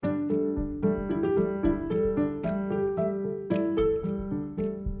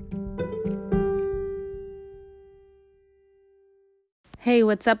Hey,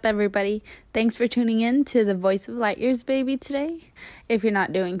 what's up, everybody? Thanks for tuning in to the Voice of Light Years Baby today. If you're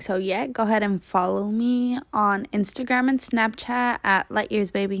not doing so yet, go ahead and follow me on Instagram and Snapchat at Light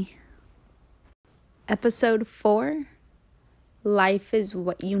Years Baby. Episode 4, Life is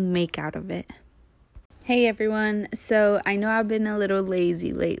what you make out of it. Hey, everyone. So I know I've been a little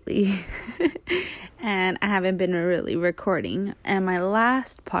lazy lately and I haven't been really recording. And my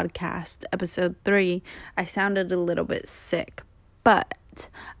last podcast, episode 3, I sounded a little bit sick. But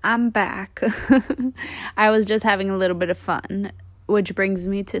I'm back. I was just having a little bit of fun, which brings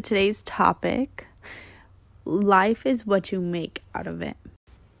me to today's topic. Life is what you make out of it.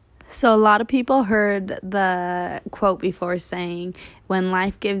 So a lot of people heard the quote before saying, when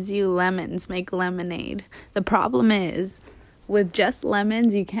life gives you lemons, make lemonade. The problem is, with just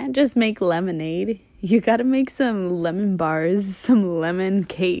lemons, you can't just make lemonade. You got to make some lemon bars, some lemon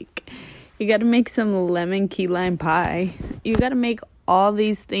cake. You got to make some lemon key lime pie. You got to make all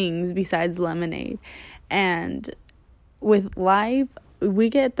these things besides lemonade. And with life, we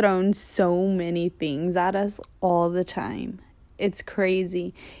get thrown so many things at us all the time. It's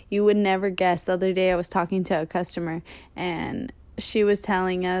crazy. You would never guess. The other day I was talking to a customer and she was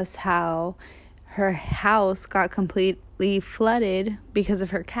telling us how her house got completely flooded because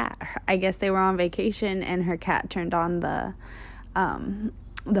of her cat. I guess they were on vacation and her cat turned on the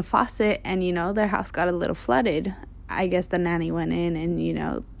faucet and, their house got a little flooded. I guess the nanny went in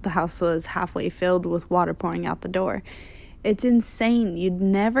and, the house was halfway filled with water pouring out the door. It's insane. You'd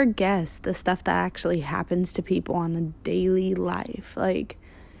never guess the stuff that actually happens to people on a daily life. Like,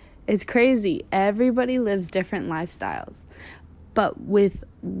 it's crazy. Everybody lives different lifestyles. But with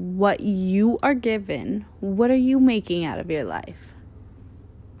what you are given, what are you making out of your life?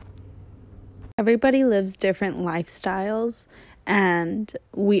 Everybody lives different lifestyles. And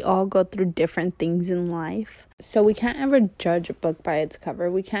we all go through different things in life. So we can't ever judge a book by its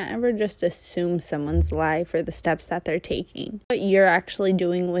cover. We can't ever just assume someone's life or the steps that they're taking. What you're actually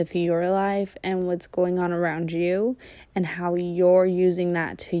doing with your life and what's going on around you and how you're using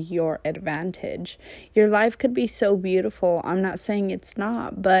that to your advantage. Your life could be so beautiful. I'm not saying it's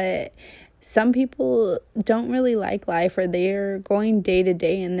not, but some people don't really like life, or they're going day to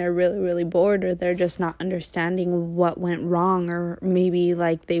day and they're really, really bored, or they're just not understanding what went wrong, or maybe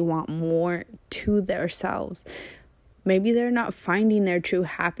like they want more to themselves. Maybe they're not finding their true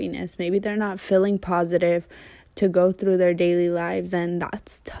happiness. Maybe they're not feeling positive to go through their daily lives, and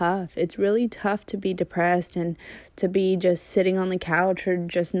that's tough. It's really tough to be depressed and to be just sitting on the couch or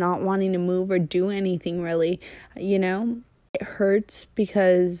just not wanting to move or do anything really, It hurts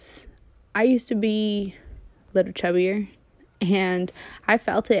because I used to be a little chubbier, and I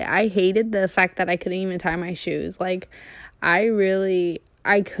felt it. I hated the fact that I couldn't even tie my shoes. Like, I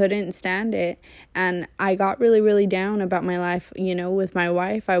couldn't stand it, and I got really, really down about my life. With my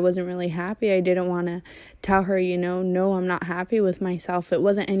wife, I wasn't really happy. I didn't want to tell her, no, I'm not happy with myself. It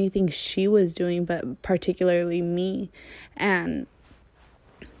wasn't anything she was doing, but particularly me, and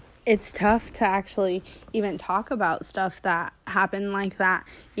it's tough to actually even talk about stuff that happened like that.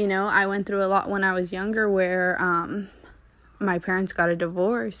 I went through a lot when I was younger where my parents got a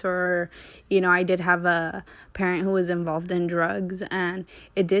divorce, or, I did have a parent who was involved in drugs, and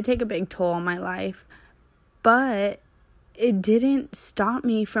it did take a big toll on my life. But it didn't stop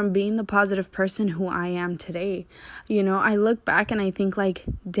me from being the positive person who I am today. I look back and I think like,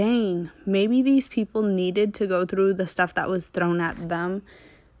 dang, maybe these people needed to go through the stuff that was thrown at them,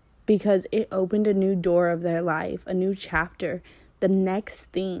 because it opened a new door of their life, a new chapter. The next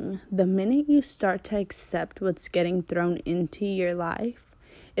thing, the minute you start to accept what's getting thrown into your life,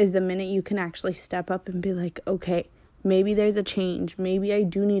 is the minute you can actually step up and be like, okay, maybe there's a change. Maybe I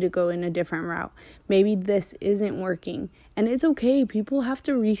do need to go in a different route. Maybe this isn't working. And it's okay. People have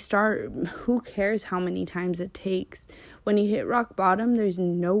to restart. Who cares how many times it takes? When you hit rock bottom, there's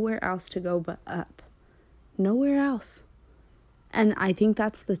nowhere else to go but up. Nowhere else. And I think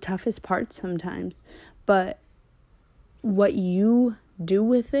that's the toughest part sometimes. But what you do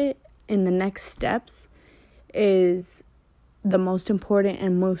with it in the next steps is the most important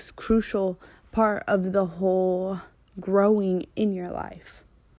and most crucial part of the whole growing in your life.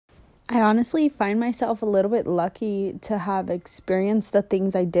 I honestly find myself a little bit lucky to have experienced the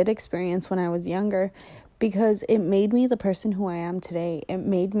things I did experience when I was younger, because it made me the person who I am today. It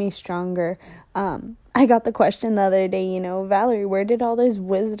made me stronger. I got the question the other day, Valerie, where did all this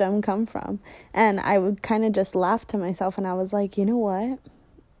wisdom come from? And I would kind of just laugh to myself, and I was like, you know what?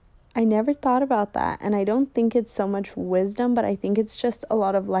 I never thought about that. And I don't think it's so much wisdom, but I think it's just a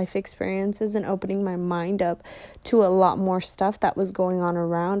lot of life experiences and opening my mind up to a lot more stuff that was going on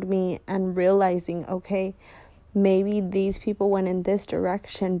around me, and realizing, okay, maybe these people went in this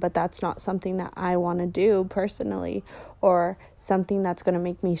direction, but that's not something that I want to do personally, or something that's going to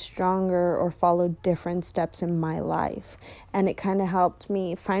make me stronger or follow different steps in my life. And it kind of helped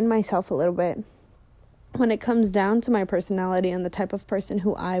me find myself a little bit when it comes down to my personality and the type of person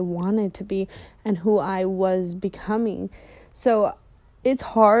who I wanted to be and who I was becoming. So it's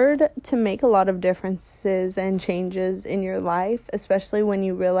hard to make a lot of differences and changes in your life, especially when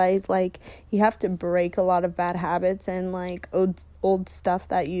you realize, like, you have to break a lot of bad habits and, like, old stuff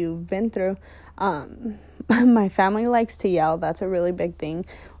that you've been through. My family likes to yell. That's a really big thing.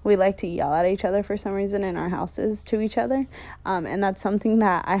 We like to yell at each other for some reason in our houses to each other. And that's something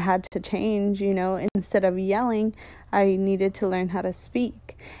that I had to change, instead of yelling, I needed to learn how to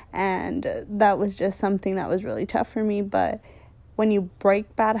speak. And that was just something that was really tough for me. But when you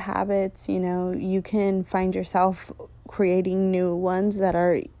break bad habits, you can find yourself creating new ones that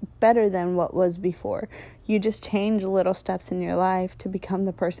are better than what was before. You just change little steps in your life to become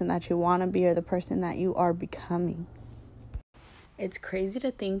the person that you want to be, or the person that you are becoming. It's crazy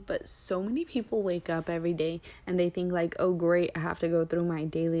to think, but so many people wake up every day and they think like, oh great, I have to go through my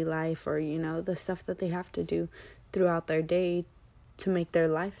daily life, or the stuff that they have to do throughout their day to make their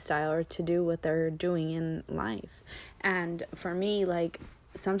lifestyle, or to do what they're doing in life. And for me, like,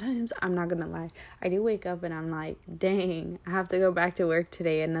 sometimes, I'm not gonna lie, I do wake up and I'm like, dang, I have to go back to work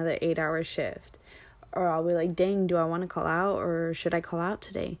today, another 8-hour shift. Or I'll be like, dang, do I want to call out, or should I call out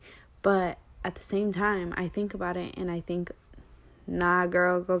today? But at the same time, I think about it and I think, nah,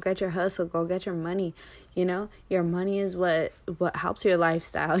 girl, go get your hustle, go get your money. Your money is what helps your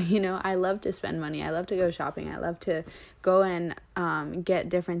lifestyle. I love to spend money. I love to go shopping. I love to go and get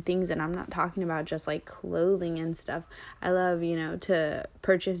different things. And I'm not talking about just like clothing and stuff. I love, to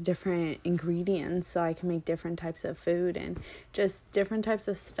purchase different ingredients so I can make different types of food and just different types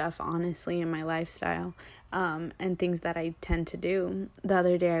of stuff, honestly, in my lifestyle. And things that I tend to do. The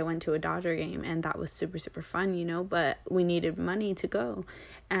other day I went to a Dodger game and that was super, super fun, but we needed money to go.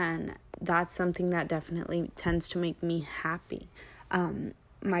 And that's something that definitely tends to make me happy.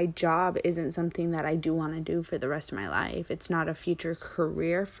 My job isn't something that I do want to do for the rest of my life. It's not a future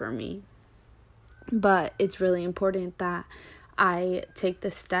career for me. But it's really important that I take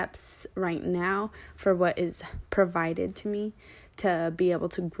the steps right now for what is provided to me, to be able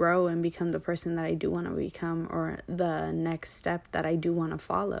to grow and become the person that I do want to become, or the next step that I do want to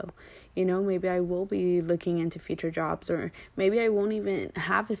follow. Maybe I will be looking into future jobs, or maybe I won't even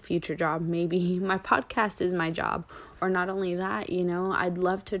have a future job. Maybe my podcast is my job. Or not only that, I'd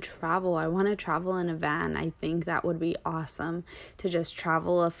love to travel. I want to travel in a van. I think that would be awesome, to just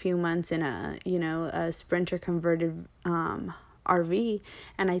travel a few months in a Sprinter converted RV.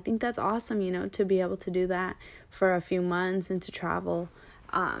 And I think that's awesome, to be able to do that for a few months and to travel.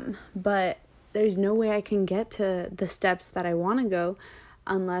 But there's no way I can get to the steps that I want to go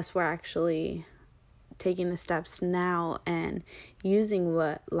unless we're actually taking the steps now and using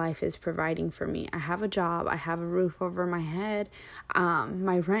what life is providing for me. I have a job. I have a roof over my head.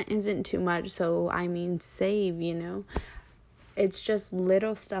 My rent isn't too much. So, save, It's just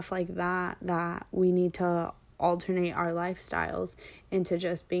little stuff like that we need to alternate our lifestyles into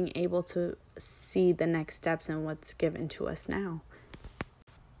just being able to see the next steps and what's given to us now.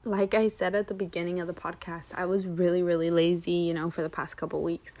 Like I said at the beginning of the podcast, I was really, really lazy, for the past couple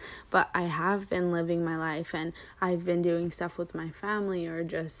weeks. But I have been living my life, and I've been doing stuff with my family or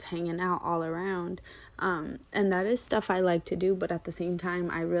just hanging out all around. And that is stuff I like to do. But at the same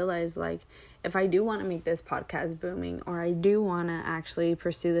time, I realize, like, if I do want to make this podcast booming, or I do want to actually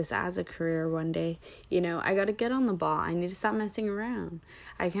pursue this as a career one day, I got to get on the ball. I need to stop messing around.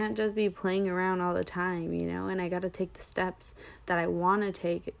 I can't just be playing around all the time, and I got to take the steps that I want to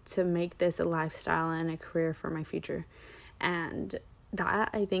take to make this a lifestyle and a career for my future. And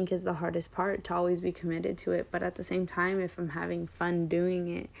that, I think, is the hardest part, to always be committed to it. But at the same time, if I'm having fun doing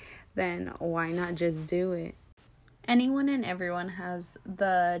it, then why not just do it? Anyone and everyone has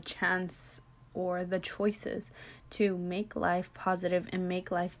the chance or the choices to make life positive and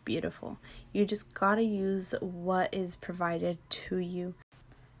make life beautiful. You just gotta use what is provided to you.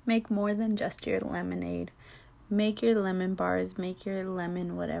 Make more than just your lemonade. Make your lemon bars, make your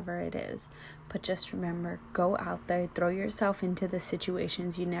lemon whatever it is. But just remember, go out there, throw yourself into the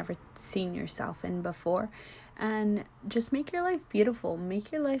situations you never seen yourself in before, and just make your life beautiful.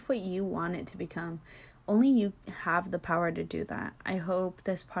 Make your life what you want it to become. Only you have the power to do that. I hope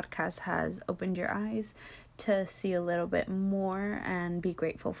this podcast has opened your eyes to see a little bit more and be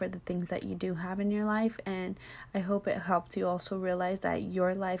grateful for the things that you do have in your life. And I hope it helped you also realize that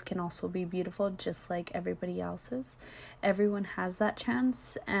your life can also be beautiful just like everybody else's. Everyone has that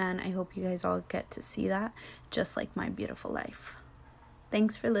chance, and I hope you guys all get to see that just like my beautiful life.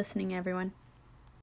 Thanks for listening, everyone.